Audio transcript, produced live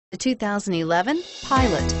The 2011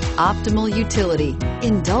 Pilot. Optimal utility,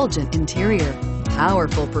 indulgent interior,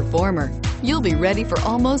 powerful performer. You'll be ready for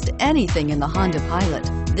almost anything in the Honda Pilot.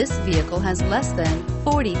 This vehicle has less than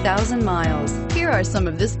 40,000 miles. Here are some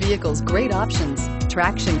of this vehicle's great options: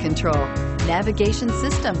 traction control, navigation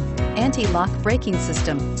system, anti-lock braking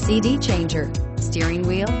system, CD changer, steering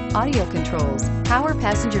wheel audio controls, power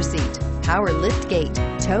passenger seat, power lift gate,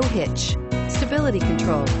 tow hitch, stability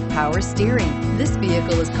control, power steering. This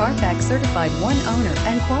vehicle is Carfax certified one owner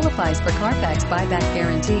and qualifies for Carfax buyback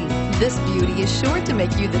guarantee. This beauty is sure to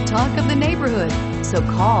make you the talk of the neighborhood. So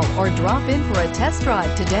call or drop in for a test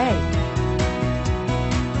drive today.